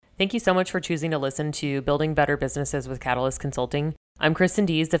Thank you so much for choosing to listen to Building Better Businesses with Catalyst Consulting. I'm Kristen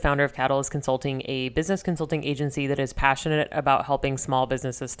Dees, the founder of Catalyst Consulting, a business consulting agency that is passionate about helping small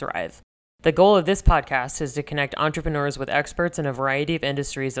businesses thrive. The goal of this podcast is to connect entrepreneurs with experts in a variety of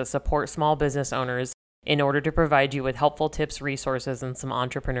industries that support small business owners in order to provide you with helpful tips, resources, and some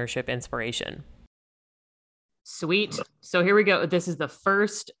entrepreneurship inspiration. Sweet. So here we go. This is the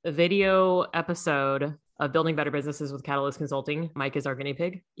first video episode of Building Better Businesses with Catalyst Consulting. Mike is our guinea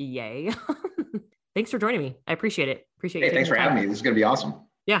pig. Yay. Thanks for joining me. I appreciate it. Appreciate it. Hey, thanks for having me. This is going to be awesome.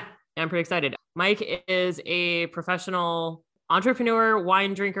 Yeah, I'm pretty excited. Mike is a professional entrepreneur,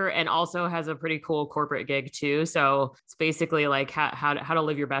 wine drinker, and also has a pretty cool corporate gig too. So it's basically like how to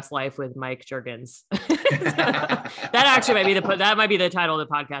live your best life with Mike Juergens. That actually might be the title of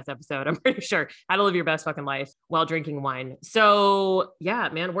the podcast episode. I'm pretty sure how to live your best fucking life while drinking wine. So yeah,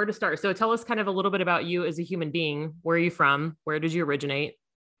 man, where to start? So tell us kind of a little bit about you as a human being. Where are you from? Where did you originate?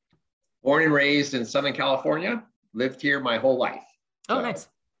 Born and raised in Southern California. Lived here my whole life. Oh, nice.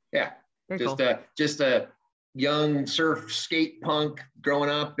 Yeah. Very just a young surf skate punk growing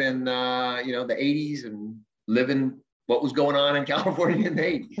up in the 80s and living what was going on in California in the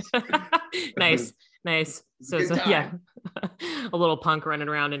 80s. Nice. So yeah, a little punk running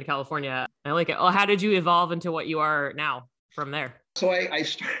around in California. I like it. Oh, how did you evolve into what you are now from there? So I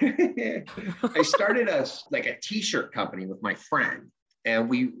started a t-shirt company with my friend, and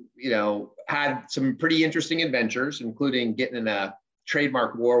we had some pretty interesting adventures, including getting in a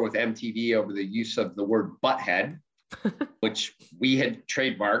trademark war with MTV over the use of the word butthead, which we had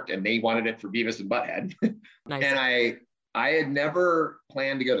trademarked, and they wanted it for Beavis and Butthead. Nice. And I had never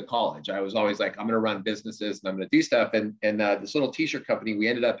planned to go to college. I was always like, I'm going to run businesses and I'm going to do stuff. And this little t-shirt company, we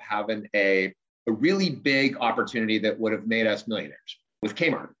ended up having a really big opportunity that would have made us millionaires with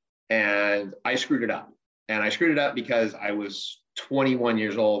Kmart. And I screwed it up. And I screwed it up because I was 21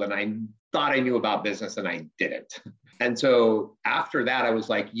 years old and I thought I knew about business and I didn't. And so after that, I was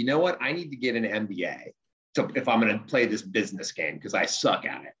like, you know what? I need to get an MBA if I'm going to play this business game because I suck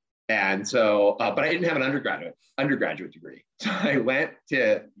at it. And so, but I didn't have an undergraduate degree. So I went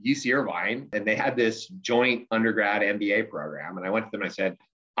to UC Irvine and they had this joint undergrad MBA program. And I went to them and I said,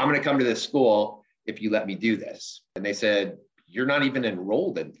 I'm going to come to this school if you let me do this. And they said, you're not even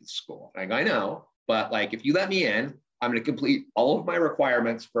enrolled in this school. And I go, I know, but like, if you let me in, I'm going to complete all of my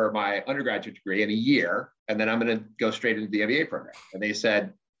requirements for my undergraduate degree in a year, and then I'm going to go straight into the MBA program. And they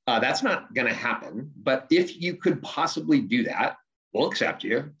said, that's not going to happen. But if you could possibly do that, we'll accept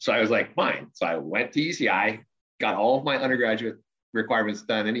you. So I was like, fine. So I went to UCI, got all of my undergraduate requirements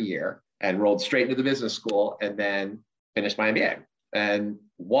done in a year, and rolled straight into the business school, and then finished my MBA. And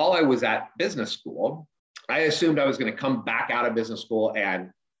while I was at business school, I assumed I was going to come back out of business school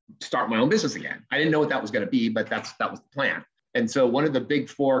and start my own business again. I didn't know what that was going to be, but that was the plan. And so one of the big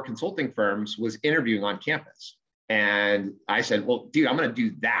four consulting firms was interviewing on campus. And I said, well, dude, I'm going to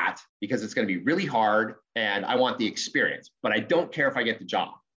do that because it's going to be really hard and I want the experience, but I don't care if I get the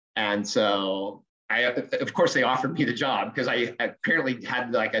job. And so of course they offered me the job because I apparently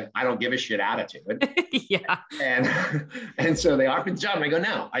had like I don't give a shit attitude. Yeah. And so they offered the job and I go,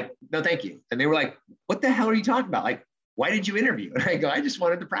 no, thank you. And they were like, what the hell are you talking about? Like, why did you interview? And I go, I just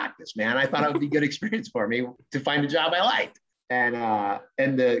wanted to practice, man. I thought it would be a good experience for me to find a job I liked. And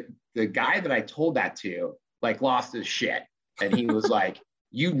the guy that I told that to like lost his shit. And he was like,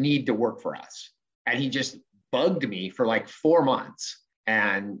 you need to work for us. And he just bugged me for like 4 months.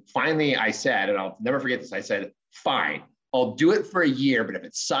 And finally I said, and I'll never forget this, I said, fine, I'll do it for a year, but if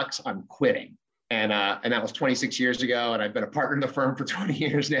it sucks, I'm quitting. And that was 26 years ago. And I've been a partner in the firm for 20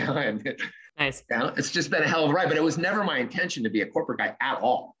 years now. And nice. It's just been a hell of a ride, but it was never my intention to be a corporate guy at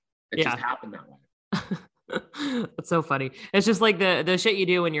all. It just happened that way. That's so funny. It's just like the shit you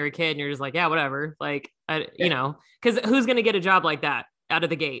do when you're a kid and you're just like, yeah, whatever. Like, because who's going to get a job like that out of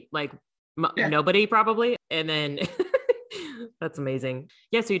the gate? Like nobody probably. And then that's amazing.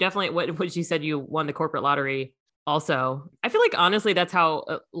 Yeah. So you definitely, what you said, you won the corporate lottery. Also, I feel like honestly, that's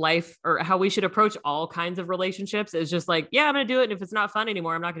how life or how we should approach all kinds of relationships is just like, yeah, I'm going to do it. And if it's not fun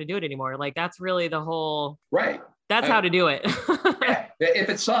anymore, I'm not going to do it anymore. Like that's really the whole, right. That's how to do it. Yeah. If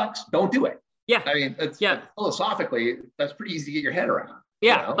it sucks, don't do it. Yeah. I mean, philosophically, that's pretty easy to get your head around.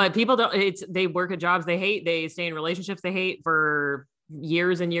 Yeah. But people they work at jobs they hate. They stay in relationships they hate for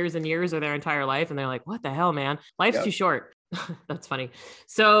years and years and years of their entire life. And they're like, what the hell, man? Life's too short. That's funny.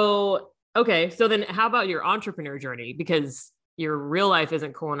 So, okay. So then how about your entrepreneur journey? Because your real life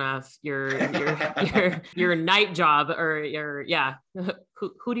isn't cool enough. Your night job or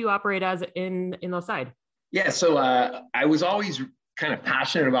who do you operate as in the side? Yeah. So I was always kind of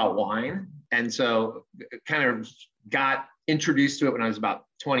passionate about wine. And so kind of got introduced to it when I was about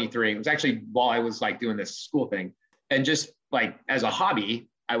 23. It was actually while I was like doing this school thing. And just like as a hobby,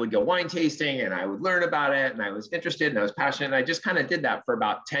 I would go wine tasting and I would learn about it. And I was interested and I was passionate. And I just kind of did that for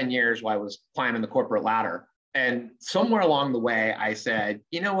about 10 years while I was climbing the corporate ladder. And somewhere along the way, I said,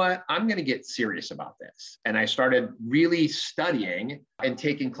 you know what, I'm going to get serious about this. And I started really studying and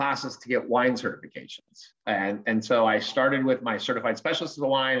taking classes to get wine certifications. And so I started with my certified specialist of the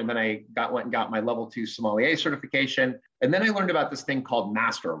wine, and then I went and got my level 2 sommelier certification. And then I learned about this thing called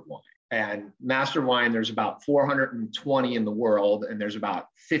Master of Wine. And Master of Wine, there's about 420 in the world, and there's about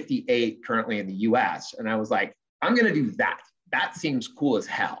 58 currently in the US. And I was like, I'm going to do that. That seems cool as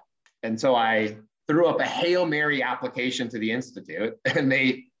hell. And so I threw up a Hail Mary application to the Institute, and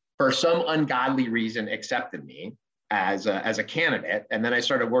they, for some ungodly reason, accepted me as a candidate. And then I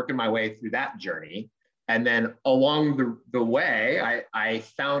started working my way through that journey. And then along the way, I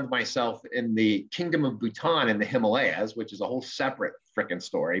found myself in the Kingdom of Bhutan in the Himalayas, which is a whole separate freaking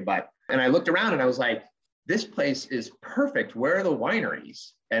story. And I looked around and I was like, this place is perfect. Where are the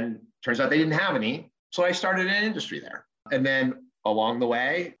wineries? And turns out they didn't have any. So I started an industry there. And then along the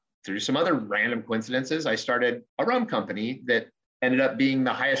way, through some other random coincidences, I started a rum company that ended up being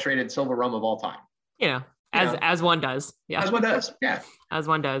the highest rated silver rum of all time. As one does. Yeah. As one does. Yeah. As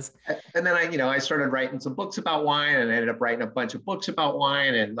one does. And then I started writing some books about wine, and I ended up writing a bunch of books about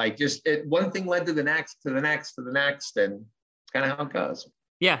wine, and like one thing led to the next, to the next, to the next. And it's kind of how it goes.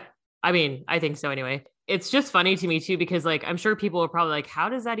 Yeah. I mean, I think so anyway. It's just funny to me too, because like, I'm sure people are probably like, how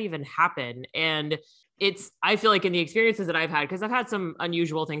does that even happen? And I feel like in the experiences that I've had, because I've had some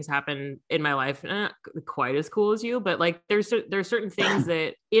unusual things happen in my life, not quite as cool as you, but like there's certain things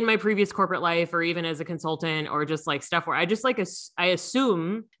that in my previous corporate life, or even as a consultant, or just like stuff where I just like, I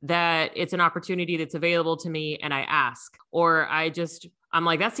assume that it's an opportunity that's available to me and I ask, or I'm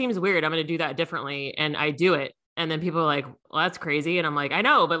like, that seems weird. I'm going to do that differently. And I do it. And then people are like, well, that's crazy. And I'm like, I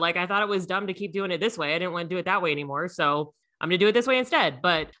know, but like, I thought it was dumb to keep doing it this way. I didn't want to do it that way anymore. So I'm going to do it this way instead.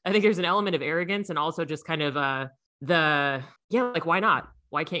 But I think there's an element of arrogance, and also just kind of like, why not?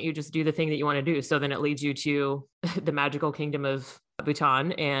 Why can't you just do the thing that you want to do? So then it leads you to the magical kingdom of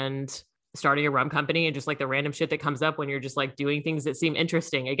Bhutan and starting a rum company, and just like the random shit that comes up when you're just like doing things that seem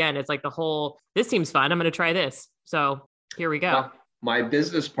interesting. Again, it's like this seems fun. I'm going to try this. So here we go. Well, my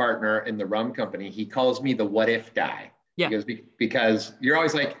business partner in the rum company, he calls me the what if guy. Yeah. Because you're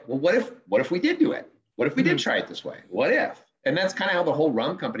always like, well, what if we did do it? What if we did try it this way? What if? And that's kind of how the whole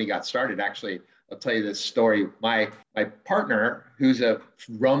rum company got started. Actually, I'll tell you this story. My partner, who's a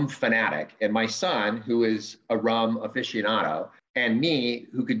rum fanatic, and my son, who is a rum aficionado, and me,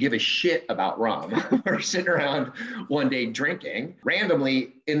 who could give a shit about rum, were sitting around one day drinking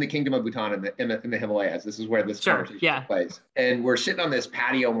randomly in the Kingdom of Bhutan in the Himalayas. This is where this conversation took place. And we're sitting on this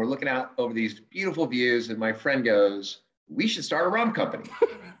patio and we're looking out over these beautiful views. And my friend goes, "We should start a rum company."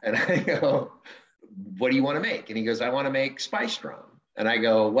 And I go, "What do you want to make?" And he goes, "I want to make spiced rum." And I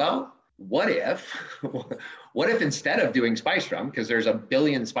go, "Well, what if instead of doing spiced rum, because there's a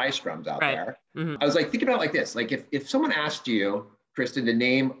billion spiced rums out there." Mm-hmm. I was like, think about it like this. Like if someone asked you, Kristen, to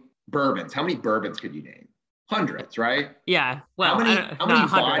name bourbons, how many bourbons could you name? Hundreds, right? Yeah. Well, how many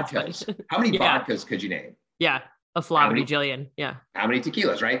vodkas? How many vodkas could you name? Yeah. A flabbergillion. Yeah. How many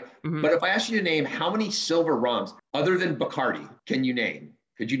tequilas, right? Mm-hmm. But if I asked you to name how many silver rums other than Bacardi can you name?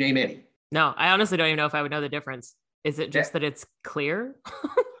 Could you name any? No, I honestly don't even know if I would know the difference. Is it just that it's clear?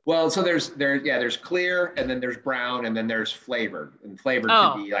 Well, so there's clear, and then there's brown, and then there's flavored. And flavored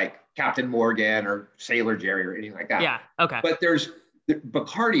could be like Captain Morgan or Sailor Jerry or anything like that. Yeah. Okay. But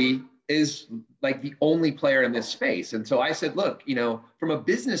Bacardi is like the only player in this space. And so I said, look, from a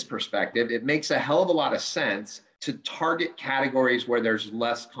business perspective, it makes a hell of a lot of sense to target categories where there's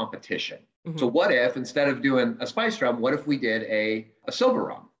less competition. Mm-hmm. So what if, instead of doing a spice rum, what if we did a silver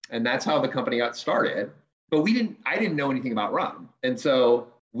rum? And that's how the company got started. But I didn't know anything about rum. And so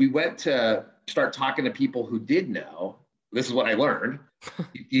we went to start talking to people who did know. This is what I learned.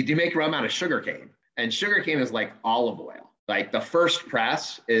 You make rum out of sugarcane, and sugarcane is like olive oil. Like the first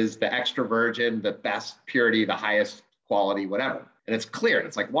press is the extra virgin, the best purity, the highest quality, whatever. And it's clear,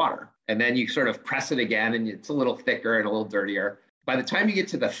 it's like water. And then you sort of press it again, and it's a little thicker and a little dirtier. By the time you get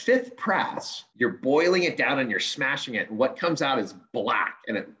to the fifth press, you're boiling it down and you're smashing it. And what comes out is black,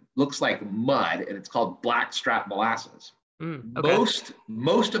 and it looks like mud, and it's called blackstrap molasses. Okay.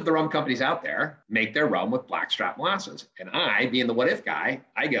 Most of the rum companies out there make their rum with blackstrap molasses. And I, being the what if guy,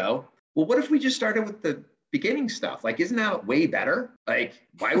 I go, well, what if we just started with the beginning stuff? Like, isn't that way better? Like,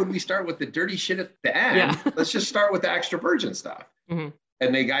 why would we start with the dirty shit at the end? Yeah. Let's just start with the extra virgin stuff. Mm-hmm.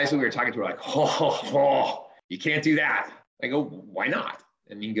 And the guys who we were talking to were like, oh, you can't do that. I go, why not?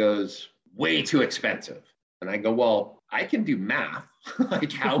 And he goes, way too expensive. And I go, well, I can do math.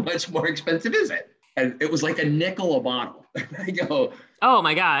 Like, how much more expensive is it? And it was like a nickel a bottle. I go, Oh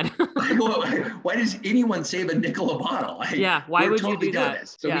my God. why does anyone save a nickel a bottle? Yeah. Why would you do that?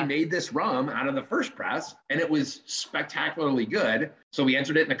 This. So we made this rum out of the first press, and it was spectacularly good. So we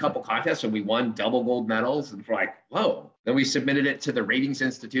entered it in a couple contests, and we won double gold medals. And we're like, whoa. Then we submitted it to the Ratings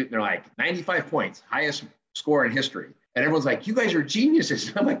Institute, and they're like, 95 points, highest score in history. And everyone's like, you guys are geniuses.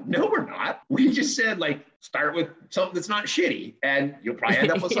 And I'm like, no, we're not. We just said, like, start with something that's not shitty, and you'll probably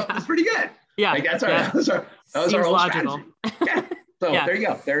end up with something that's pretty good. Yeah. Like, that was our whole logical. strategy. Yeah. So there you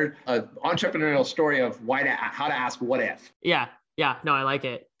go. There's an entrepreneurial story of how to ask what if. Yeah. Yeah. No, I like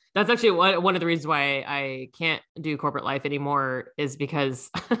it. That's actually one of the reasons why I can't do corporate life anymore, is because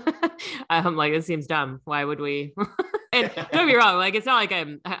I'm like, it seems dumb. Why would we? And don't get me wrong, like, it's not like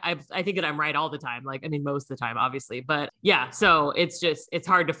I think that I'm right all the time. Like, I mean, most of the time, obviously, but yeah. So it's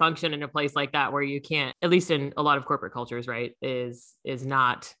hard to function in a place like that where you can't, at least in a lot of corporate cultures, right?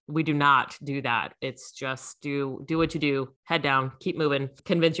 We do not do that. It's just do what you do, head down, keep moving,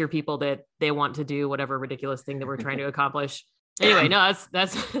 convince your people that they want to do whatever ridiculous thing that we're trying to accomplish. Anyway, no,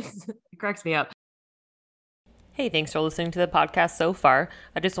 that's it cracks me up. Hey, thanks for listening to the podcast so far.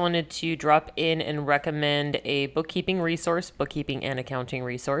 I just wanted to drop in and recommend a bookkeeping and accounting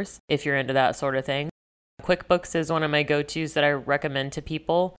resource, if you're into that sort of thing. QuickBooks is one of my go-tos that I recommend to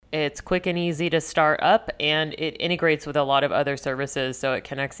people. It's quick and easy to start up, and it integrates with a lot of other services, so it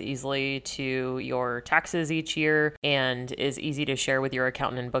connects easily to your taxes each year and is easy to share with your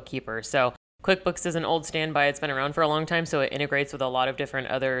accountant and bookkeeper. So QuickBooks is an old standby. It's been around for a long time, so it integrates with a lot of different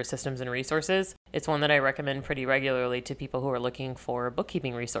other systems and resources. It's one that I recommend pretty regularly to people who are looking for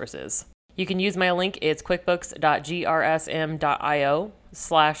bookkeeping resources. You can use my link. It's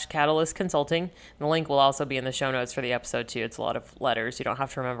quickbooks.grsm.io/Catalyst Consulting. The link will also be in the show notes for the episode too. It's a lot of letters. You don't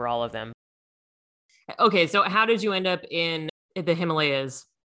have to remember all of them. Okay, so how did you end up in the Himalayas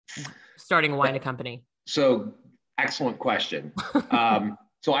starting a wine company? So, excellent question.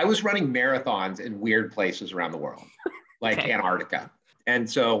 So I was running marathons in weird places around the world, like Antarctica. And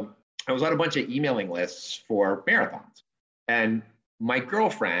so I was on a bunch of emailing lists for marathons. And my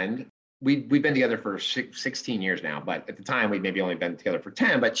girlfriend, we've been together for 16 years now, but at the time we'd maybe only been together for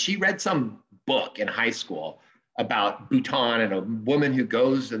 10, but she read some book in high school about Bhutan and a woman who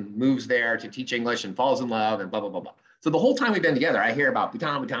goes and moves there to teach English and falls in love and blah, blah, blah, blah. So the whole time we've been together, I hear about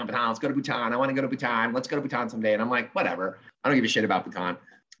Bhutan, let's go to Bhutan. I want to go to Bhutan. Let's go to Bhutan someday. And I'm like, whatever. I don't give a shit about Bhutan.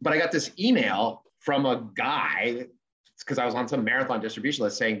 But I got this email from a guy, because I was on some marathon distribution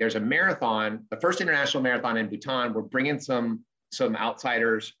list, saying there's a marathon, the first international marathon in Bhutan. We're bringing some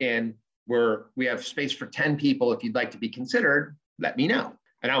outsiders in. We have space for 10 people. If you'd like to be considered, let me know.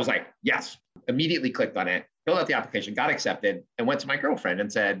 And I was like, yes. Immediately clicked on it, filled out the application, got accepted, and went to my girlfriend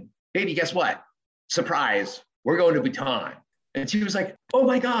and said, baby, guess what? Surprise, we're going to Bhutan. And she was like, oh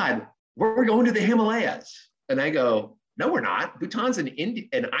my God, we're going to the Himalayas. And I go, no, we're not. Bhutan's an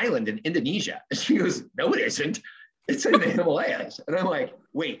island in Indonesia. And she goes, no, it isn't. It's in the Himalayas. And I'm like,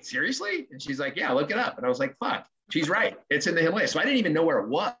 wait, seriously? And she's like, yeah, look it up. And I was like, fuck, she's right. It's in the Himalayas. So I didn't even know where it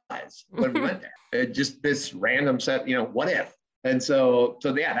was when we went there. Just this random set, what if? And so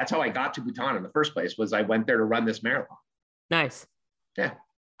yeah, that's how I got to Bhutan in the first place, was I went there to run this marathon. Nice. Yeah,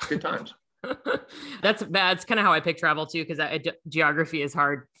 good times. That's kind of how I pick travel too, because geography is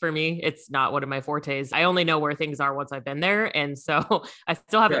hard for me. It's not one of my fortes. I only know where things are once I've been there, and so I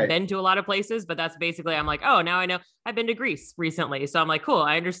still haven't been to a lot of places. But that's basically, I'm like, oh, now I know. I've been to Greece recently, so I'm like, cool.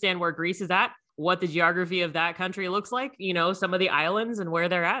 I understand where Greece is at, what the geography of that country looks like. Some of the islands and where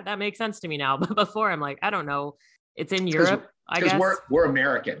they're at. That makes sense to me now. But before, I'm like, I don't know. It's in Europe, I guess. Because we're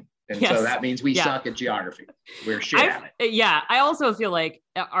American. And so that means we suck at geography. We're shit at it. Yeah. I also feel like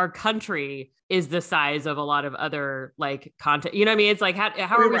our country is the size of a lot of other content. You know what I mean? It's like,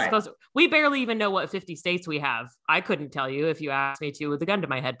 how are we supposed to, we barely even know what 50 states we have. I couldn't tell you if you asked me to with a gun to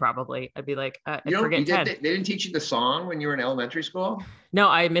my head, probably. I'd be like, forget 10. They didn't teach you the song when you were in elementary school? No,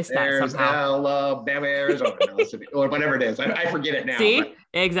 I missed that somehow. Alabama, Arizona, or whatever it is. I forget it now. See? But.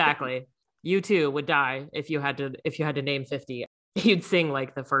 Exactly. You too would die if you had to name 50. You'd sing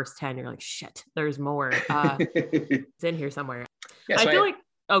like the first 10. You're like, shit, there's more. It's in here somewhere. Yeah, so I feel like,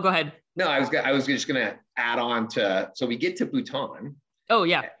 oh, go ahead. No, I was just going to add on so we get to Bhutan. Oh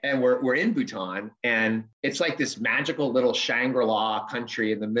yeah. And we're in Bhutan, and it's like this magical little Shangri-La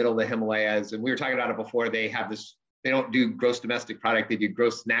country in the middle of the Himalayas. And we were talking about it before. They don't do gross domestic product. They do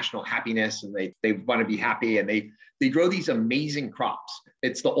gross national happiness, and they want to be happy, and they grow these amazing crops.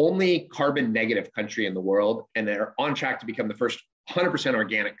 It's the only carbon negative country in the world, and they're on track to become the first 100%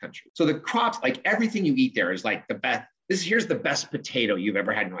 organic country. So the crops, like everything you eat there is like the best. Here's the best potato you've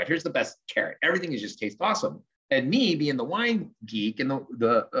ever had in your life. Here's the best carrot. Everything just tastes awesome. And me being the wine geek and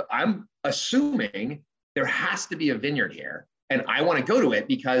I'm assuming there has to be a vineyard here. And I want to go to it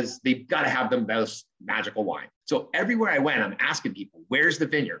because they've got to have the most magical wine. So everywhere I went, I'm asking people, where's the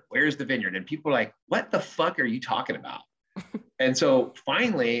vineyard? Where's the vineyard? And people are like, what the fuck are you talking about? And so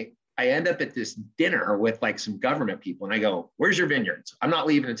finally, I end up at this dinner with like some government people. And I go, where's your vineyards? I'm not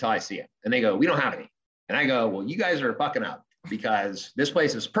leaving until I see it. And they go, we don't have any. And I go, well, you guys are fucking up because this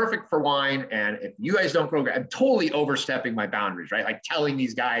place is perfect for wine. And if you guys don't grow, I'm totally overstepping my boundaries, right? Like telling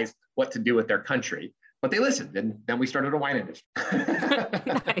these guys what to do with their country. But they listened, and then we started a wine industry.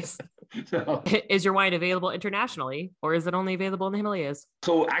 Nice. So, is your wine available internationally, or is it only available in the Himalayas?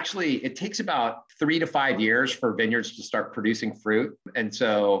 So actually, it takes about 3 to 5 years for vineyards to start producing fruit. And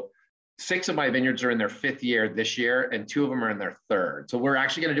so 6 of my vineyards are in their 5th year this year, and 2 of them are in their 3rd. So we're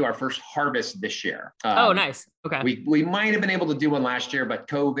actually going to do our first harvest this year. Oh, nice. Okay. We might have been able to do one last year, but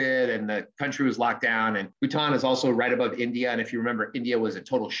COVID and the country was locked down. And Bhutan is also right above India. And if you remember, India was a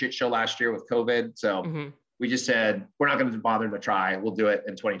total shit show last year with COVID. So we just said, we're not going to bother to try. We'll do it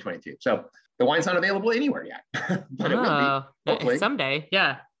in 2022. So the wine's not available anywhere yet, but it will be. Hopefully. Someday.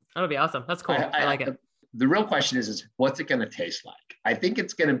 Yeah. That'll be awesome. That's cool. I like it. The real question is what's it going to taste like? I think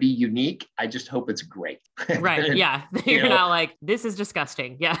it's going to be unique. I just hope it's great. Right. Yeah. You're not like, this is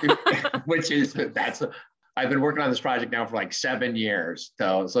disgusting. Yeah. I've been working on this project now for like 7 years.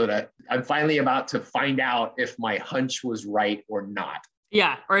 So that I'm finally about to find out if my hunch was right or not.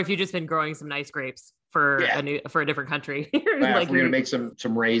 Yeah. Or if you've just been growing some nice grapes for a different country. Like we're going to make some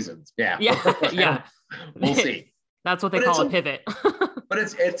raisins. Yeah. Yeah. Yeah. We'll see. That's what they call a pivot. But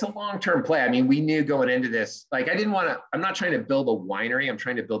it's a long-term play. I mean, we knew going into this, like I'm not trying to build a winery. I'm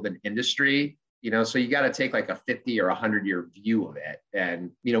trying to build an industry, so you got to take like a 50 or 100-year view of it.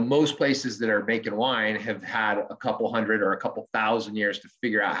 And, most places that are making wine have had a couple hundred or a couple thousand years to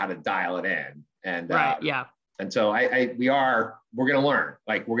figure out how to dial it in. And right. Yeah. And so we're going to learn,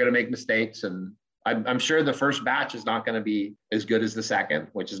 like we're going to make mistakes. And I'm sure the first batch is not going to be as good as the second,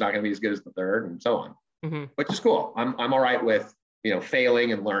 which is not going to be as good as the third, and so on. Which is cool. I'm all right with,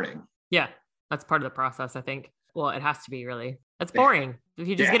 failing and learning. Yeah. That's part of the process, I think. Well, it has to be really. That's boring. If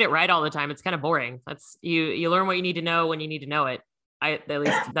you just get it right all the time, it's kind of boring. That's you learn what you need to know when you need to know it. At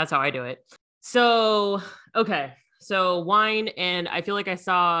least that's how I do it. So, okay. So wine, and I feel like I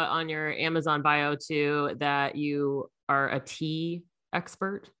saw on your Amazon bio too, that you are a tea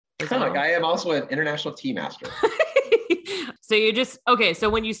expert. I am also an international tea master. So so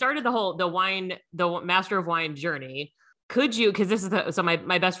when you started the master of wine journey, could you, because this is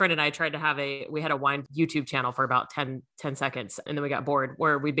my best friend and I tried to we had a wine YouTube channel for about 10 seconds. And then we got bored,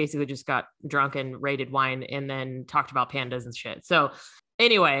 where we basically just got drunk and rated wine and then talked about pandas and shit. So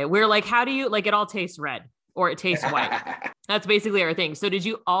anyway, we're like, how do you, like, it all tastes red or it tastes white? That's basically our thing. So did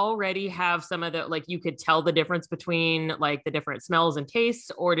you already have some of the, like, you could tell the difference between like the different smells and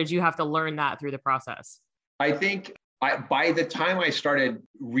tastes, or did you have to learn that through the process? I think by the time I started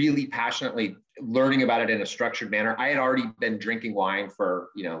really passionately learning about it in a structured manner, I had already been drinking wine for,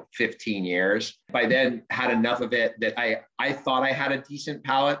 15 years. By then had enough of it that I thought I had a decent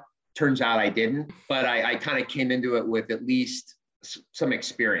palate. Turns out I didn't, but I kind of came into it with at least some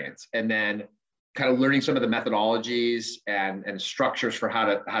experience, and then kind of learning some of the methodologies and structures for how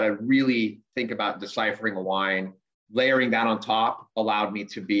to really think about deciphering a wine. Layering that on top allowed me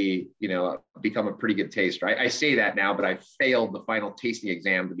to become a pretty good taster. I say that now, but I failed the final tasting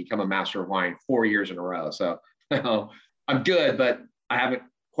exam to become a master of wine 4 years in a row. So I'm good, but I haven't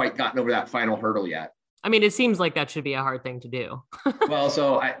quite gotten over that final hurdle yet. I mean, it seems like that should be a hard thing to do. Well,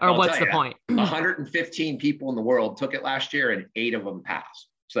 or what's the point? 115 people in the world took it last year, and 8 of them passed.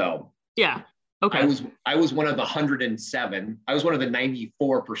 So yeah. Okay. I was one of the 107. I was one of the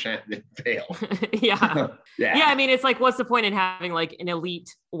 94% that failed. Yeah. Yeah. I mean, it's like, what's the point in having like an elite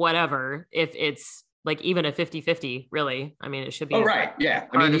whatever if it's like even a 50-50, really? I mean, it should be. Oh, right. Yeah.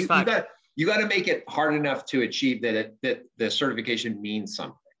 I mean, you got to make it hard enough to achieve that the certification means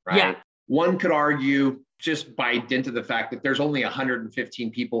something, right? Yeah. One could argue, just by dint of the fact that there's only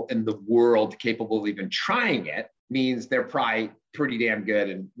 115 people in the world capable of even trying it, means they're probably pretty damn good,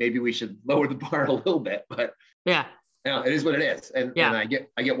 and maybe we should lower the bar a little bit. But yeah, it is what it is. And I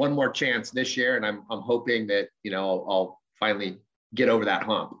get one more chance this year, and I'm hoping that I'll finally get over that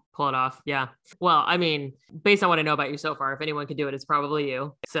hump. Pull it off. Yeah. Well, I mean, based on what I know about you so far, if anyone could do it, it's probably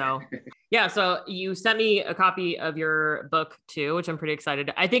you. So yeah. So you sent me a copy of your book too, which I'm pretty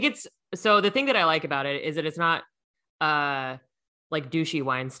excited. I think so the thing that I like about it is that it's not like douchey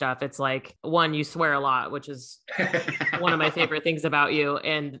wine stuff. It's like, one, you swear a lot, which is one of my favorite things about you.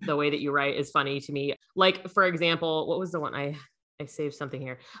 And the way that you write is funny to me. Like, for example, what was the one I saved something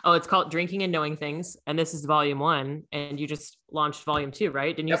here. Oh, it's called Drinking and Knowing Things. And this is volume 1. And you just launched volume 2,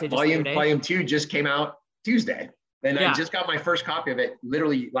 right? Didn't you say just the other day? Volume 2 just came out Tuesday. And Yeah. I just got my first copy of it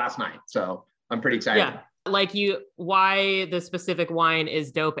literally last night. So I'm pretty excited. Yeah. Like why the specific wine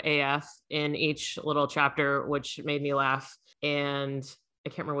is dope AF in each little chapter, which made me laugh. And I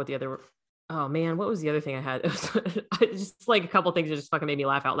can't remember what the other, oh man, what was the other thing I had? It was just like a couple things that just fucking made me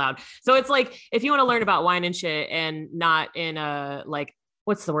laugh out loud. So it's like, if you want to learn about wine and shit and not in a, like,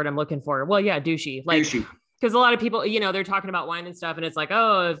 what's the word I'm looking for? Well, yeah, douchey. Like, Douchey. Because a lot of people, they're talking about wine and stuff, and it's like,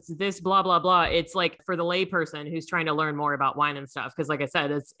 oh, it's this, blah, blah, blah. It's like for the layperson who's trying to learn more about wine and stuff. Because like I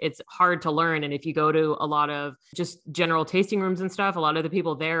said, it's hard to learn. And if you go to a lot of just general tasting rooms and stuff, a lot of the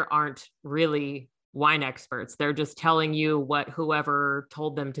people there aren't really wine experts. They're just telling you what whoever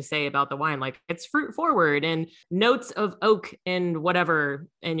told them to say about the wine. Like, it's fruit forward and notes of oak and whatever.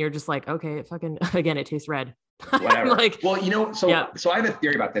 And you're just like, okay, fucking, again, it tastes red. Whatever. Like, well, so I have a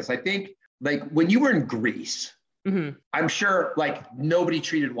theory about this. I think, like, when you were in Greece, I'm sure like nobody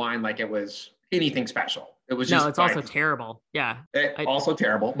treated wine like it was anything special. It was just, no, it's also terrible. Yeah. Also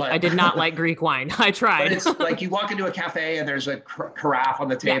terrible, but I did not like Greek wine. I tried. But it's like you walk into a cafe and there's a carafe on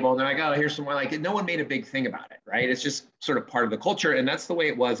the table and they're like, oh, here's some wine. Like, no one made a big thing about it, right? It's just sort of part of the culture. And that's the way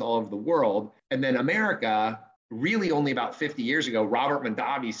it was all over the world. And then America, really only about 50 years ago, Robert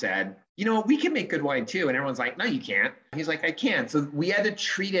Mondavi said, we can make good wine too. And everyone's like, no, you can't. He's like, I can. So we had to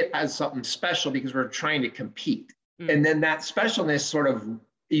treat it as something special because we're trying to compete. And then that specialness sort of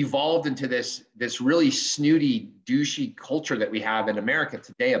evolved into this really snooty, douchey culture that we have in America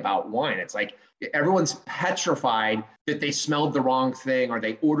today about wine. It's like everyone's petrified that they smelled the wrong thing or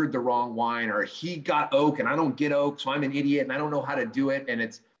they ordered the wrong wine or he got oak and I don't get oak, so I'm an idiot and I don't know how to do it.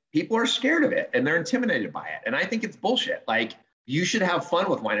 And people are scared of it and they're intimidated by it. And I think it's bullshit. Like, you should have fun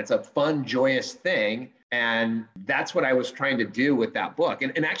with wine. It's a fun, joyous thing. And that's what I was trying to do with that book.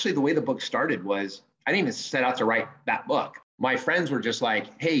 And actually the way the book started was, I didn't even set out to write that book. My friends were just like,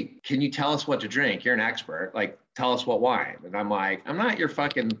 hey, can you tell us what to drink? You're an expert. Like, tell us what wine. And I'm like, I'm not your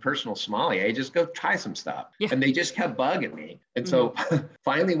fucking personal sommelier. Just go try some stuff. Yeah. And they just kept bugging me. And so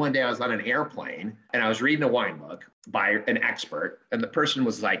finally one day I was on an airplane and I was reading a wine book by an expert. And the person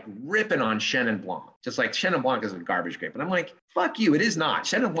was like ripping on Chenin Blanc. Just like, Chenin Blanc is a garbage grape. And I'm like, fuck you, it is not.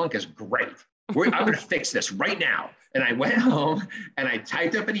 Chenin Blanc is great. I'm going to fix this right now. And I went home and I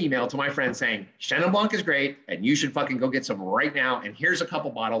typed up an email to my friend saying, Chenin Blanc is great and you should fucking go get some right now. And here's a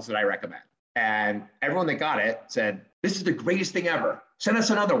couple bottles that I recommend. And everyone that got it said, this is the greatest thing ever. Send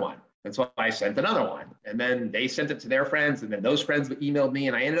us another one. And so I sent another one. And then they sent it to their friends. And then those friends emailed me.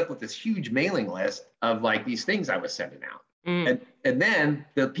 And I ended up with this huge mailing list of like these things I was sending out. And then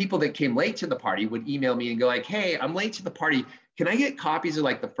the people that came late to the party would email me and go like, hey, I'm late to the party. Can I get copies of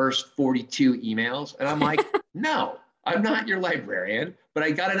like the first 42 emails? And I'm like, no, I'm not your librarian, but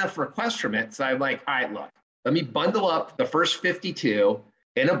I got enough requests from it. So I'm like, all right, look, let me bundle up the first 52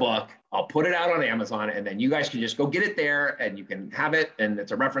 in a book. I'll put it out on Amazon and then you guys can just go get it there and you can have it. And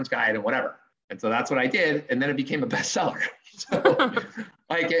it's a reference guide and whatever. And so that's what I did. And then it became a bestseller. So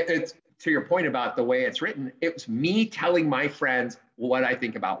like it's to your point about the way it's written, it was me telling my friends what I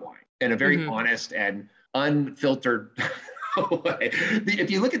think about wine in a very honest and unfiltered way.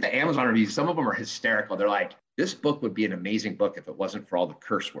 If you look at the Amazon reviews, some of them are hysterical. They're like, this book would be an amazing book if it wasn't for all the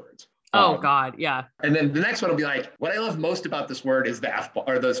curse words. Oh God, yeah. And then the next one will be like, what I love most about this word is the F,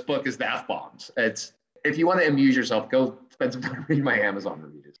 or this book is the F-bombs. It's, if you want to amuse yourself, go spend some time reading my Amazon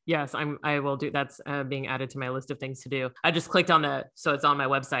reviews. Yes, I will do. That's being added to my list of things to do. I just clicked on so it's on my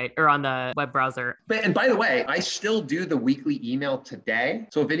website or on the web browser. And by the way, I still do the weekly email today.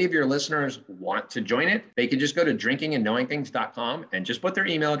 So if any of your listeners want to join it, they can just go to drinkingandknowingthings.com and just put their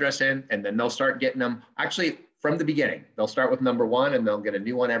email address in, and then they'll start getting them. Actually, from the beginning, they'll start with number 1 and they'll get a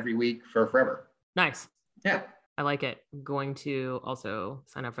new one every week for forever. Nice. Yeah. I like it. I'm going to also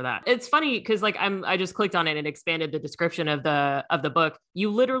sign up for that. It's funny because like I just clicked on it and expanded the description of the book.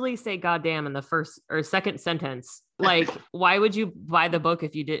 You literally say goddamn in the first or second sentence. Like, why would you buy the book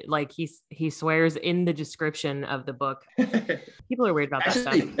if you did? Like, he swears in the description of the book. People are weird about that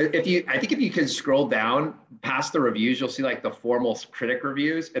stuff. I think if you can scroll down past the reviews, you'll see like the formal critic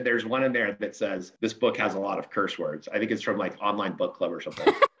reviews, and there's one in there that says this book has a lot of curse words. I think it's from like Online Book Club or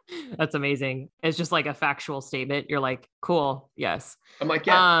something. That's amazing. It's just like a factual statement. You're like, cool. Yes. I'm like,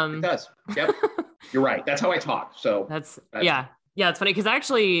 yeah, it does. Yep. You're right. That's how I talk. So yeah. Yeah, it's funny because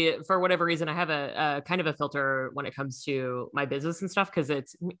actually, for whatever reason, I have a kind of a filter when it comes to my business and stuff. Because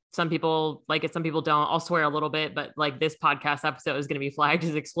it's some people like it, some people don't. I'll swear a little bit, but like this podcast episode is going to be flagged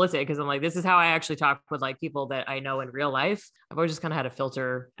as explicit because I'm like, this is how I actually talk with like people that I know in real life. I've always just kind of had a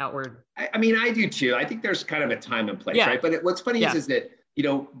filter outward. I mean, I do too. I think there's kind of a time and place, Yeah. right? But what's funny Yeah. is that,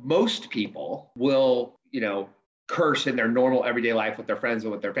 most people will, curse in their normal everyday life with their friends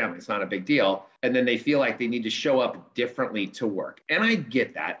and with their family. It's not a big deal. And then they feel like they need to show up differently to work. And I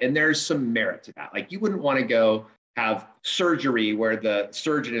get that. And there's some merit to that. Like you wouldn't want to go have surgery where the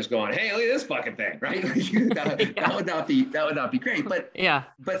surgeon is going, hey, look at this fucking thing, right? That would not be great. But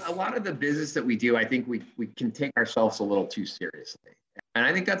a lot of the business that we do, I think we can take ourselves a little too seriously. And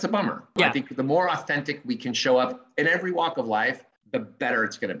I think that's a bummer. Yeah. I think the more authentic we can show up in every walk of life, the better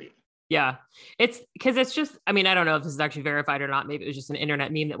it's going to be. Yeah, it's because it's just, I mean, I don't know if this is actually verified or not. Maybe it was just an internet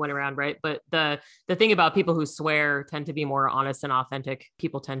meme that went around, right? But the thing about people who swear tend to be more honest and authentic.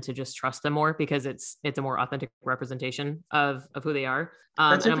 People tend to just trust them more because it's a more authentic representation of who they are.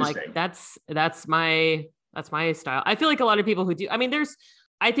 That's and I'm like, that's my style. I feel like a lot of people who do, I mean,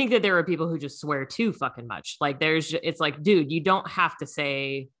 I think that there are people who just swear too fucking much. Like it's like, dude, you don't have to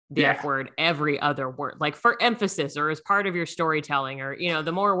say the F word every other word, like for emphasis or as part of your storytelling, or,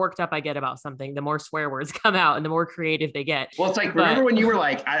 the more worked up I get about something, the more swear words come out and the more creative they get. Well, it's like, remember when you were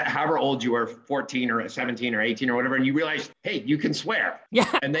like, however old you were, 14 or 17 or 18 or whatever, and you realized, hey, you can swear. Yeah.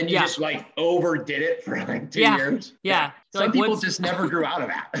 And then you just like overdid it for like 2 years. Yeah. Some like, people just never grew out of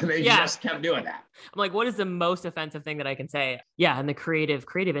that. And they just kept doing that. I'm like, what is the most offensive thing that I can say? Yeah. And the creative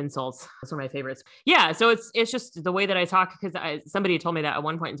insults. That's one of my favorites. Yeah. So it's just the way that I talk, because somebody told me that at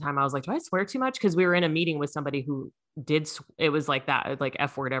one point in time, I was like, do I swear too much? Because we were in a meeting with somebody who it was like that, like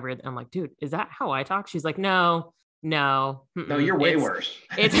F word ever. I'm like, dude, is that how I talk? She's like, no, you're way worse.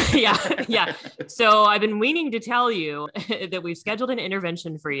 It's yeah. So I've been meaning to tell you that we've scheduled an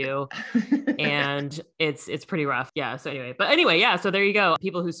intervention for you, and it's pretty rough. Yeah. So anyway, yeah. So there you go.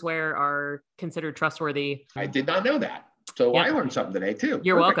 People who swear are considered trustworthy. I did not know that. So I learned something today too.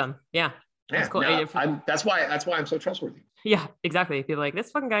 You're welcome. Yeah. That's cool. That's why I'm so trustworthy. Yeah, exactly. People are like, this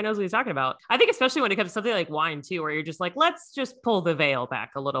fucking guy knows what he's talking about. I think especially when it comes to something like wine too, where you're just like, let's just pull the veil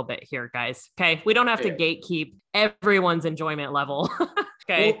back a little bit here, guys. Okay. We don't have to gatekeep everyone's enjoyment level.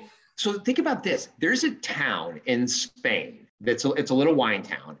 Okay. Well, so think about this. There's a town in Spain it's a little wine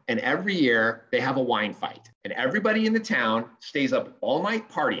town. And every year they have a wine fight. And everybody in the town stays up all night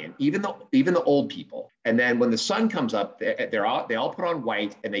partying, even the old people. And then when the sun comes up, they all put on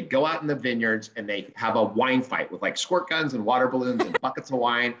white and they go out in the vineyards and they have a wine fight with like squirt guns and water balloons and buckets of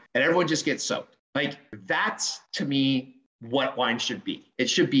wine, and everyone just gets soaked. Like that's, to me, what wine should be. It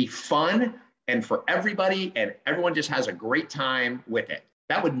should be fun and for everybody, and everyone just has a great time with it.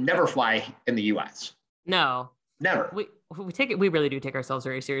 That would never fly in the US. No. Never. We really do take ourselves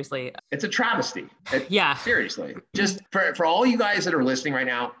very seriously. It's a travesty. Yeah. Seriously. Just for all you guys that are listening right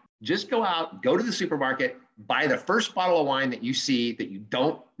now, just go to the supermarket, buy the first bottle of wine that you see that you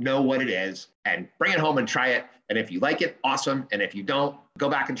don't know what it is, and bring it home and try it. And if you like it, awesome. And if you don't, go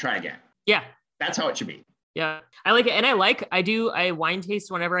back and try again. Yeah. That's how it should be. Yeah, I like it. And I wine taste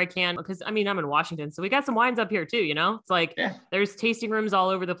whenever I can, because I'm in Washington. So we got some wines up here too, It's like, there's tasting rooms all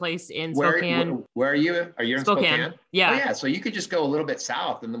over the place in Spokane. Where are you? Are you in Spokane? Yeah. Oh, yeah. So you could just go a little bit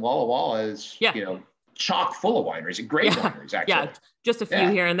south and the Walla Walla is, chock full of wineries, great wineries, actually. Yeah, just a few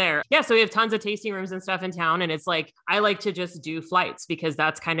here and there. Yeah, so we have tons of tasting rooms and stuff in town. And it's like, I like to just do flights because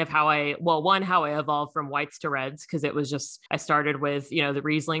that's kind of how I evolved from whites to reds, because it was just, I started with, the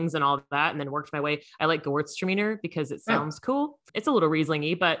Rieslings and all that, and then worked my way. I like Gewürztraminer because it sounds cool. It's a little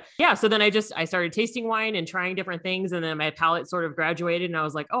Riesling-y, but yeah. So then I started tasting wine and trying different things. And then my palate sort of graduated and I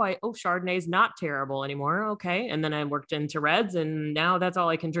was like, Chardonnay's not terrible anymore. Okay. And then I worked into reds, and now that's all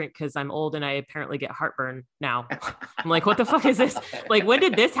I can drink because I'm old and I apparently get heartburn now. I'm like, what the fuck is this? Like, when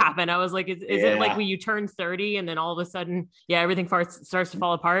did this happen? I was like, is it like when you turn 30 and then all of a sudden, everything starts to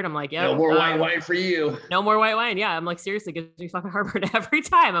fall apart? I'm like, no more white wine for you. No more white wine. Yeah. I'm like, seriously, gives me fucking heartburn every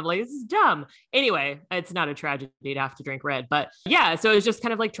time. I'm like, this is dumb. Anyway, it's not a tragedy to have to drink red, but yeah. So it's just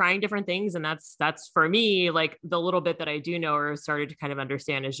kind of like trying different things. And that's for me, like the little bit that I do know or started to kind of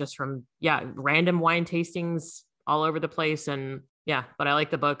understand is just from, random wine tastings all over the place. And but I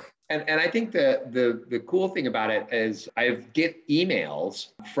like the book. And I think the cool thing about it is I get emails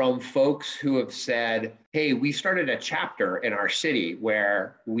from folks who have said, hey, we started a chapter in our city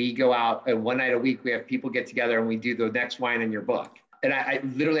where we go out and one night a week, we have people get together and we do the next wine in your book. And I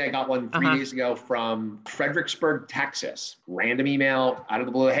got one 3 days ago from Fredericksburg, Texas. Random email out of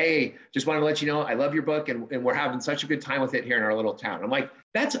the blue. Hey, just wanted to let you know, I love your book and we're having such a good time with it here in our little town. I'm like,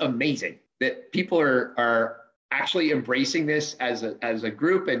 that's amazing that people are actually embracing this as a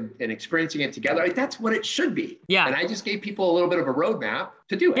group and experiencing it together. Like, that's what it should be. Yeah. And I just gave people a little bit of a roadmap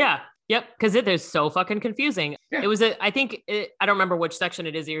to do it. Yeah. Yep. Because it is so fucking confusing. Yeah. It was, I don't remember which section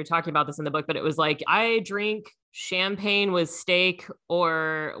it is that you're talking about this in the book, but it was like, I drink champagne with steak,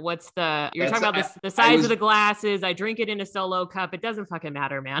 or you're talking about the size of the glasses. I drink it in a solo cup. It doesn't fucking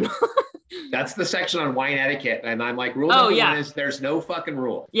matter, man. That's the section on wine etiquette. And I'm like, rule number one is there's no fucking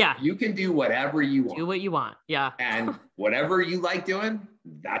rule. Yeah. You can do whatever you want. Do what you want. Yeah. And whatever you like doing,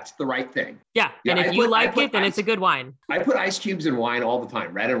 that's the right thing. Yeah. And if you like it, then it's a good wine. I put ice cubes in wine all the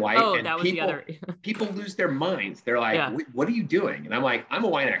time, red and white. Oh, and that was the other. People lose their minds. They're like, what are you doing? And I'm like, I'm a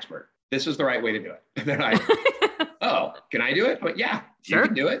wine expert. This is the right way to do it. And they're like, oh, can I do it? But yeah, sure. You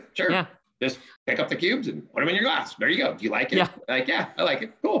can do it. Sure. Yeah. Just pick up the cubes and put them in your glass. There you go. Do you like it? Yeah. Like, yeah, I like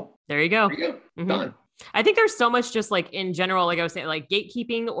it. Cool. There you go. There you go. Mm-hmm. Done. I think there's so much just like in general, like I was saying, like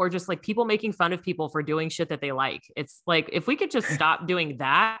gatekeeping or just like people making fun of people for doing shit that they like. It's like, if we could just stop doing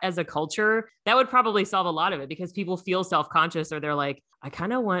that as a culture, that would probably solve a lot of it, because people feel self-conscious, or they're like,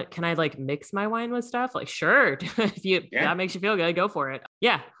 can I like mix my wine with stuff? Like, sure. If that makes you feel good, go for it.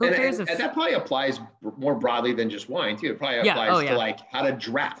 Yeah. Who cares? And that probably applies more broadly than just wine too. It probably applies to like how to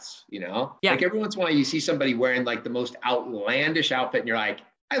dress, Yeah. Like every once in a while you see somebody wearing like the most outlandish outfit and you're like,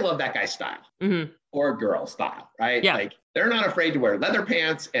 I love that guy's style. Mm-hmm. Or girl style, right? Yeah. Like they're not afraid to wear leather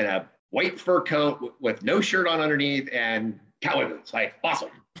pants and a white fur coat with no shirt on underneath and cowboy boots. Like, awesome.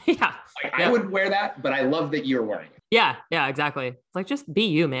 Yeah. Like, I would wear that, but I love that you're wearing it. Yeah. Yeah, exactly. It's like, just be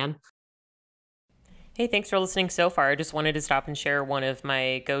you, man. Hey, thanks for listening so far. I just wanted to stop and share one of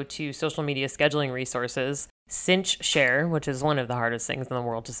my go-to social media scheduling resources, Cinch Share, which is one of the hardest things in the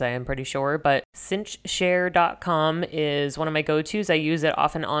world to say, I'm pretty sure, but cinchshare.com is one of my go-tos. I use it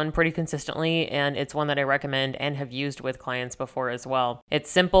off and on pretty consistently, and it's one that I recommend and have used with clients before as well.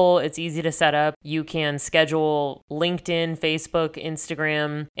 It's simple, it's easy to set up. You can schedule LinkedIn, Facebook,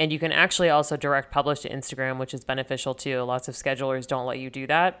 Instagram, and you can actually also direct publish to Instagram, which is beneficial too. Lots of schedulers don't let you do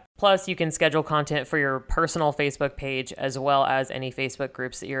that. Plus, you can schedule content for your personal Facebook page as well as any Facebook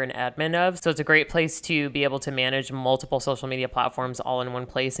groups that you're an admin of. So it's a great place to be able to manage multiple social media platforms all in one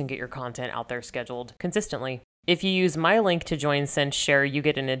place and get your content out there scheduled consistently. If you use my link to join Cinch Share, you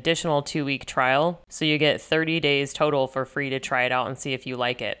get an additional 2-week trial. So you get 30 days total for free to try it out and see if you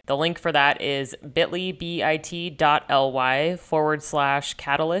like it. The link for that is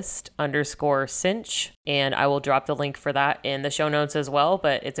bit.ly/catalyst_cinch. And I will drop the link for that in the show notes as well.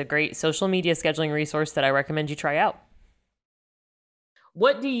 But it's a great social media scheduling resource that I recommend you try out.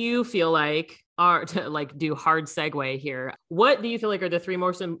 What do you feel like are, to like do hard segue here, what do you feel like are the 3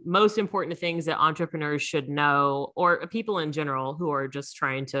 most important things that entrepreneurs should know, or people in general who are just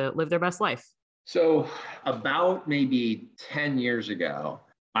trying to live their best life? So about maybe 10 years ago,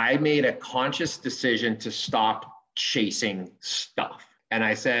 I made a conscious decision to stop chasing stuff. And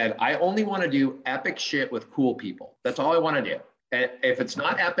I said, I only want to do epic shit with cool people. That's all I want to do. And if it's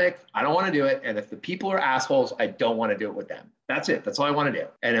not epic, I don't want to do it. And if the people are assholes, I don't want to do it with them. That's it. That's all I want to do.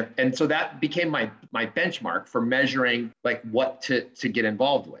 And so that became my benchmark for measuring like what to get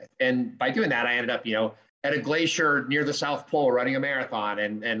involved with. And by doing that, I ended up, at a glacier near the South Pole running a marathon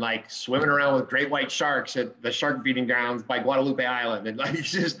and like swimming around with great white sharks at the shark feeding grounds by Guadalupe Island. And like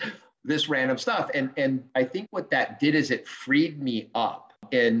just this random stuff. And I think what that did is it freed me up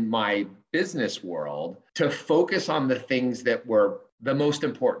in my business world to focus on the things that were the most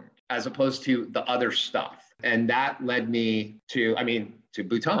important as opposed to the other stuff. And that led me to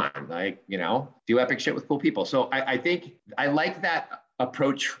Bhutan, like, do epic shit with cool people. So I think I like that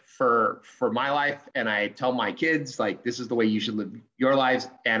approach for my life. And I tell my kids, like, this is the way you should live your lives.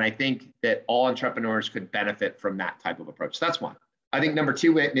 And I think that all entrepreneurs could benefit from that type of approach. That's one. I think number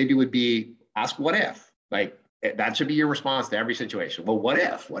 2 maybe would be ask what if. Like, that should be your response to every situation. Well, what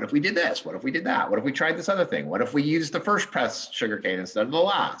if? What if we did this? What if we did that? What if we tried this other thing? What if we used the first press sugarcane instead of the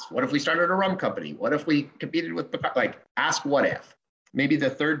last? What if we started a rum company? What if we competed with, like, ask what if? Maybe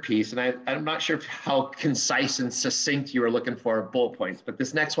the third piece, and I'm not sure how concise and succinct you were looking for bullet points, but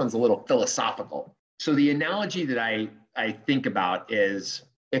this next one's a little philosophical. So the analogy that I think about is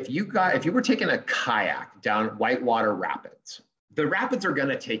if you were taking a kayak down Whitewater Rapids, the rapids are going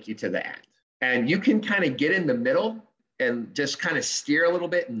to take you to the end. And you can kind of get in the middle and just kind of steer a little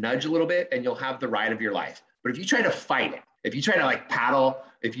bit, nudge a little bit, and you'll have the ride of your life. But if you try to fight it, if you try to like paddle,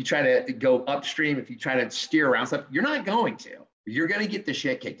 if you try to go upstream, if you try to steer around stuff, you're not going to. You're going to get the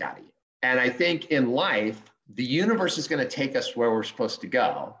shit kicked out of you. And I think in life, the universe is going to take us where we're supposed to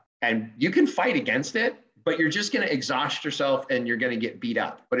go. And you can fight against it, but you're just going to exhaust yourself and you're going to get beat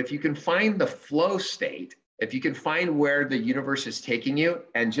up. But if you can find the flow state, if you can find where the universe is taking you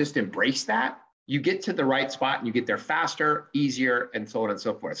and just embrace that, you get to the right spot and you get there faster, easier, and so on and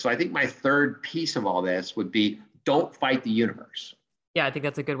so forth. So I think my third piece of all this would be don't fight the universe. Yeah, I think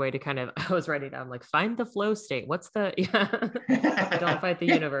that's a good way to kind of, I was writing down like, find the flow state. What's the, don't fight the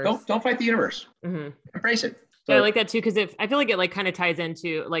universe. Don't fight the universe. Mm-hmm. Embrace it. So, yeah, I like that too, because I feel like it like kind of ties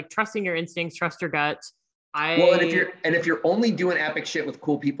into like trusting your instincts, trust your gut. Well, and if you're only doing epic shit with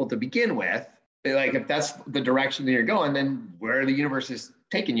cool people to begin with, like if that's the direction that you're going, then where the universe is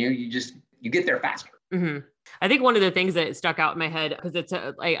taking you, you get there faster. Mm-hmm. I think one of the things that stuck out in my head, because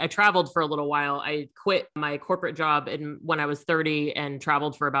I traveled for a little while. I quit my corporate job when I was 30 and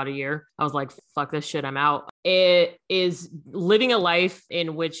traveled for about a year. I was like, fuck this shit, I'm out. It is living a life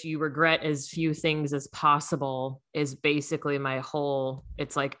in which you regret as few things as possible is basically my whole,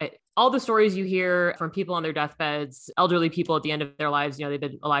 it's like all the stories you hear from people on their deathbeds, elderly people at the end of their lives, they've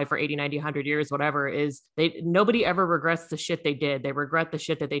been alive for 80, 90, 100 years, whatever, is nobody ever regrets the shit they did. They regret the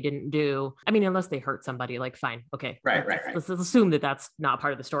shit that they didn't do. I mean, unless they hurt somebody, like, fine. Okay. Right. Let's assume that that's not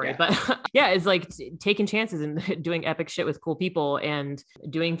part of the story, yeah. But yeah, it's like taking chances and doing epic shit with cool people and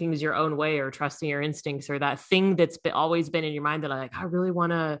doing things your own way or trusting your instincts or that thing that's always been in your mind that I really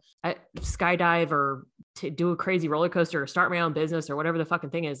want to skydive or to do a crazy roller coaster or start my own business or whatever the fucking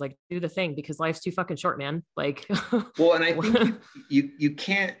thing is. Like, do the thing, because life's too fucking short, man. Like, well, and I think you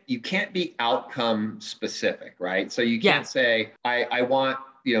can't be outcome specific, right? So you can't say I want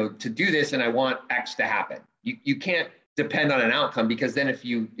to do this and I want X to happen. You can't depend on an outcome, because then if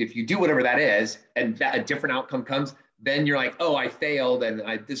you do whatever that is and that a different outcome comes, then you're like, oh, I failed and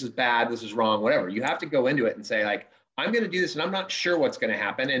this is bad, this is wrong, whatever. You have to go into it and say, like, I'm going to do this and I'm not sure what's going to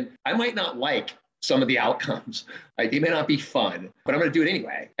happen, and I might not like some of the outcomes. Like, they may not be fun, but I'm going to do it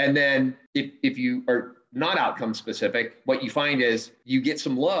anyway. And then if you are not outcome specific, what you find is you get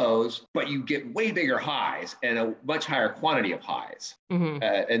some lows, but you get way bigger highs and a much higher quantity of highs.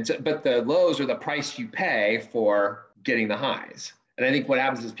 Mm-hmm. But the lows are the price you pay for getting the highs. And I think what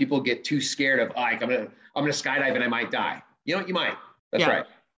happens is people get too scared of, like, I'm gonna skydive and I might die. You know what? You might. That's right.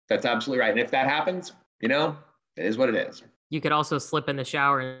 That's absolutely right. And if that happens, it is what it is. You could also slip in the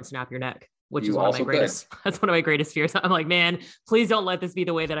shower and snap your neck, which is that's one of my greatest fears. I'm like, man, please don't let this be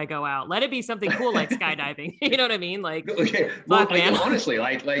the way that I go out. Let it be something cool like skydiving. You know what I mean? Like, okay. Well, man. Honestly,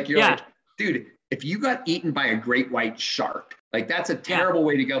 like you're like, dude, if you got eaten by a great white shark, like, that's a terrible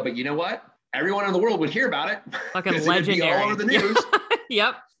way to go. But you know what? Everyone in the world would hear about it. Fucking legendary. All over the news.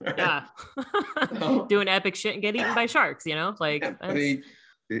 Yep. Yeah. Doing epic shit and get eaten by sharks, like. Yeah, I mean,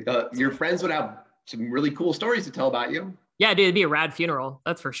 your friends would have some really cool stories to tell about you. Yeah, dude, it'd be a rad funeral.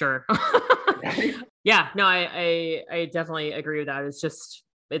 That's for sure. Right? Yeah, no, I definitely agree with that.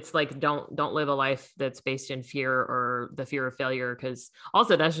 It's like, don't live a life that's based in fear or the fear of failure. Cause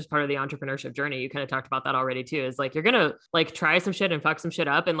also that's just part of the entrepreneurship journey. You kind of talked about that already too, is like, you're going to like try some shit and fuck some shit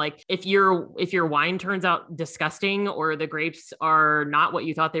up. And like, if your wine turns out disgusting or the grapes are not what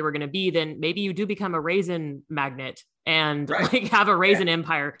you thought they were going to be, then maybe you do become a raisin magnet and like have a raisin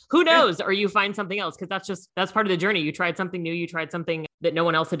empire. Who knows? Or you find something else. Cause that's part of the journey. You tried something new. You tried something that no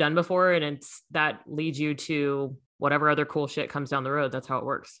one else had done before. And that leads you to whatever other cool shit comes down the road. That's how it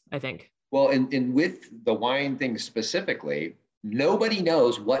works, I think. Well, and with the wine thing specifically, nobody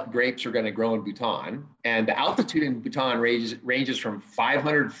knows what grapes are going to grow in Bhutan. And the altitude in Bhutan ranges from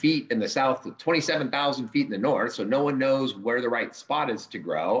 500 feet in the south to 27,000 feet in the north. So no one knows where the right spot is to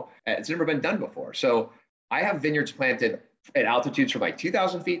grow. It's never been done before. So I have vineyards planted at altitudes from like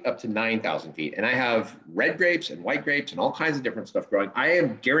 2,000 feet up to 9,000 feet. And I have red grapes and white grapes and all kinds of different stuff growing.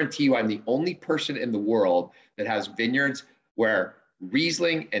 Guarantee you I'm the only person in the world that has vineyards where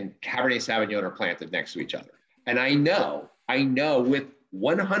Riesling and Cabernet Sauvignon are planted next to each other. And I know with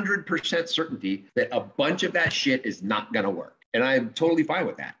 100% certainty that a bunch of that shit is not going to work. And I'm totally fine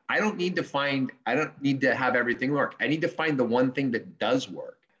with that. I don't need to have everything work. I need to find the one thing that does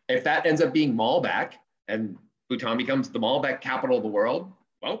work. If that ends up being Malbec and Bhutan becomes the Malbec capital of the world,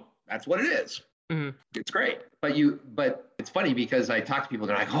 well, that's what it is. Mm-hmm. It's great. But it's funny because I talk to people,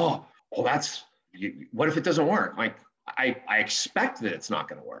 they're like, oh, well, what if it doesn't work? Like, I expect that it's not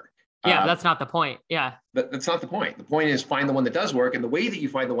going to work. Yeah, that's not the point. Yeah. That's not the point. The point is find the one that does work. And the way that you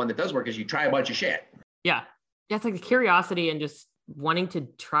find the one that does work is you try a bunch of shit. Yeah. It's like the curiosity and just wanting to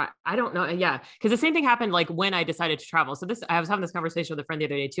try. I don't know. Yeah. Cause the same thing happened like when I decided to travel. So I was having this conversation with a friend the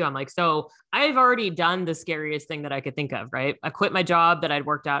other day too. I'm like, so I've already done the scariest thing that I could think of, right? I quit my job that I'd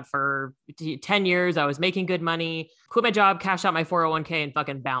worked at for 10 years. I was making good money, quit my job, cashed out my 401k and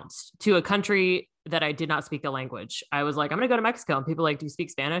fucking bounced to a country that I did not speak the language. I was like, I'm going to go to Mexico. And people are like, do you speak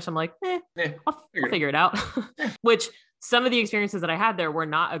Spanish? I'm like, I'll figure it out. Which some of the experiences that I had there were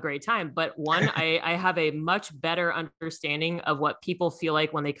not a great time, but one, I have a much better understanding of what people feel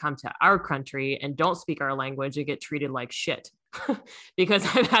like when they come to our country and don't speak our language and get treated like shit. Because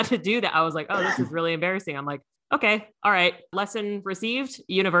I've had to do that. I was like, oh, this is really embarrassing. I'm like, okay, all right, lesson received,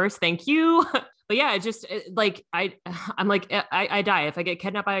 universe, thank you. But yeah, I'm like, I die if I get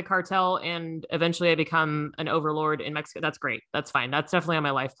kidnapped by a cartel and eventually I become an overlord in Mexico. That's great. That's fine. That's definitely on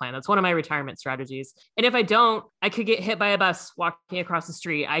my life plan. That's one of my retirement strategies. And if I don't, I could get hit by a bus walking across the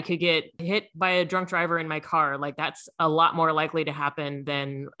street. I could get hit by a drunk driver in my car. Like that's a lot more likely to happen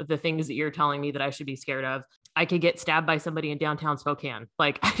than the things that you're telling me that I should be scared of. I could get stabbed by somebody in downtown Spokane.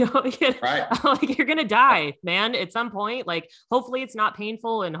 Like, I don't get, right. Like, you're going to die, man, at some point. Like, hopefully it's not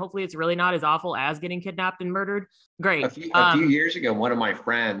painful and hopefully it's really not as awful as getting kidnapped and murdered. Great. A few years ago, one of my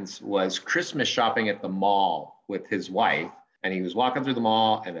friends was Christmas shopping at the mall with his wife, and he was walking through the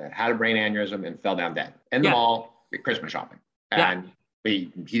mall and had a brain aneurysm and fell down dead in the mall at Christmas shopping. And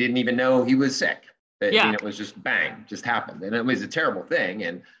he didn't even know he was sick. It was just bang, just happened. And it was a terrible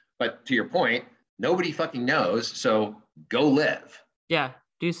thing. But to your point, nobody fucking knows. So go live. Yeah.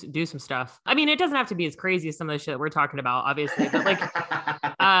 Do some stuff. I mean, it doesn't have to be as crazy as some of the shit we're talking about, obviously, but like,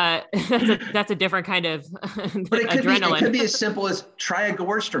 that's a different kind of adrenaline. It could be as simple as try a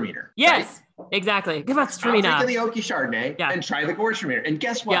Gewürztraminer. Yes, right? Exactly. Gewürztraminer. Take the Oki Chardonnay and try the Gewürztraminer. And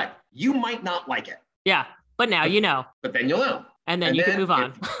guess what? Yeah. You might not like it. Yeah. But now you know. But then you'll know. And then you can move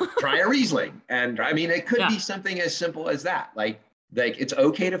on. Try a Riesling. And I mean, it could be something as simple as that. Like it's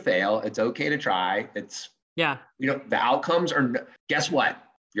okay to fail. It's okay to try. The outcomes are, guess what?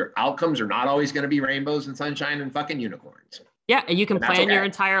 Your outcomes are not always going to be rainbows and sunshine and fucking unicorns. Yeah. And you can plan your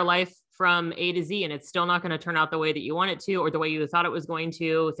entire life from A to Z and it's still not going to turn out the way that you want it to, or the way you thought it was going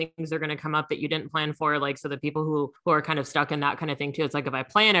to. Things are going to come up that you didn't plan for. Like, so the people who are kind of stuck in that kind of thing too, it's like, if I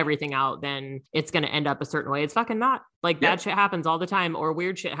plan everything out, then it's going to end up a certain way. It's fucking not. Like bad shit happens all the time, or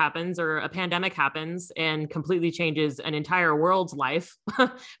weird shit happens, or a pandemic happens and completely changes an entire world's life,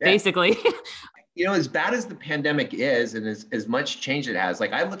 basically. As bad as the pandemic is and as much change it has,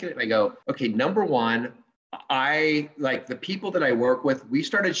 like I look at it and I go, okay, number one, I like the people that I work with, we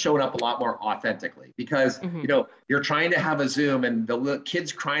started showing up a lot more authentically because, you're trying to have a Zoom and the little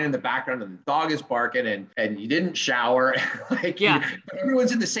kid's crying in the background and the dog is barking and you didn't shower.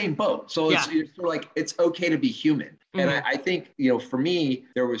 Everyone's in the same boat. So it's sort of like, it's okay to be human. And I think, for me,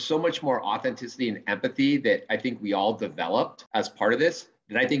 there was so much more authenticity and empathy that I think we all developed as part of this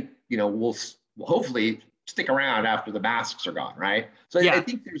that I think, we'll hopefully stick around after the masks are gone. Right. So I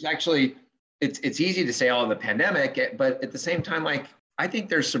think there's actually, it's easy to say, the pandemic, but at the same time, like, I think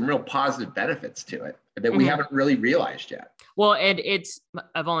there's some real positive benefits to it that we haven't really realized yet. Well, and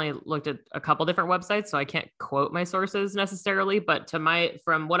I've only looked at a couple different websites, so I can't quote my sources necessarily, but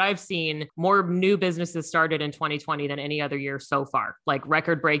from what I've seen, more new businesses started in 2020 than any other year so far, like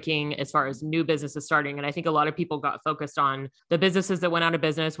record breaking as far as new businesses starting. And I think a lot of people got focused on the businesses that went out of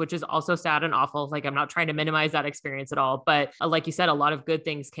business, which is also sad and awful. Like, I'm not trying to minimize that experience at all, but like you said, a lot of good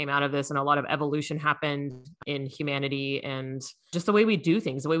things came out of this and a lot of evolution happened in humanity and just the way we do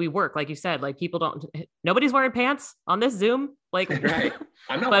things, the way we work. Like you said, like nobody's wearing pants on this Zoom. Like, right.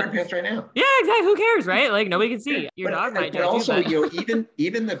 I'm not wearing pants right now. Yeah, exactly. Who cares, right? Like, nobody can see. Your dog might judge also, you.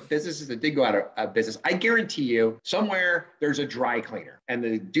 Even the businesses that did go out of business, I guarantee you, somewhere there's a dry cleaner, and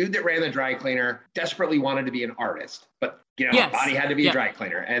the dude that ran the dry cleaner desperately wanted to be an artist, but body had to be a dry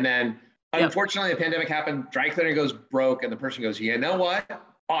cleaner. And then, unfortunately, the pandemic happened. Dry cleaner goes broke, and the person goes, "You know what?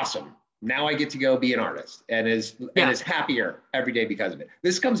 Awesome. Now I get to go be an artist," and is happier every day because of it.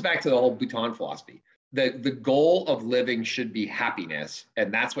 This comes back to the whole Bhutan philosophy. The goal of living should be happiness,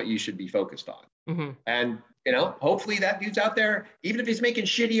 and that's what you should be focused on. Mm-hmm. And hopefully that dude's out there, even if he's making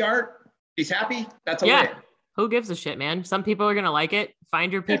shitty art, he's happy. That's a win. Who gives a shit, man? Some people are gonna like it.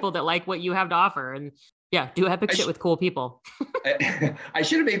 Find your people that like what you have to offer, and do epic shit with cool people. I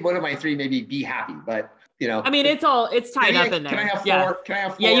should have made one of my three maybe be happy, but I mean, it's tied up in there. Can I have four? Can I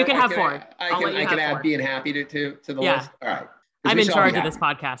have four? Yeah, you can have four. I can add being happy to the list. All right. I'm in charge of this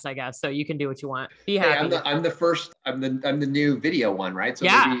podcast, I guess. So you can do what you want. Be happy. I'm the new video one, right? So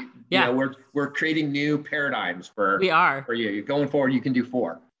maybe, we're creating new paradigms for you. Going forward, you can do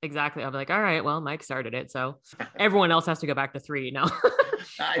 4. Exactly. I'm like, all right, well, Mike started it. So everyone else has to go back to 3 now.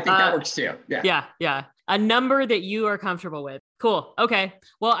 I think that works too. Yeah. Yeah. A number that you are comfortable with. Cool. Okay.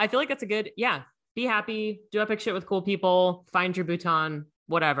 Well, I feel like that's a good, be happy, do epic shit with cool people, find your Bhutan,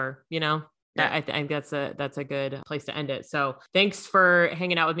 whatever, I think that's a good place to end it. So thanks for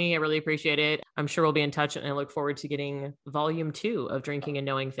hanging out with me. I really appreciate it. I'm sure we'll be in touch and I look forward to getting volume 2 of Drinking and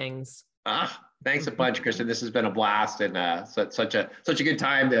Knowing Things. Thanks a bunch, Kristen. This has been a blast and such a good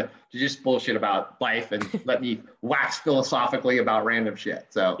time to just bullshit about life and let me wax philosophically about random shit.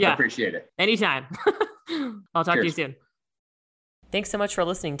 So I appreciate it. Anytime. I'll talk to you Cheers. soon. Thanks so much for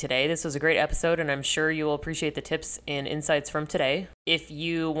listening today. This was a great episode, and I'm sure you will appreciate the tips and insights from today. If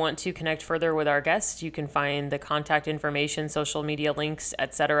you want to connect further with our guests, you can find the contact information, social media links,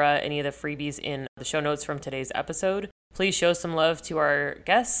 etc., any of the freebies in the show notes from today's episode. Please show some love to our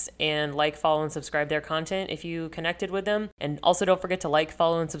guests and like, follow, and subscribe their content if you connected with them. And also don't forget to like,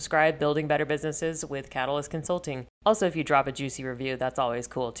 follow, and subscribe Building Better Businesses with Catalyst Consulting. Also, if you drop a juicy review, that's always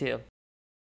cool too.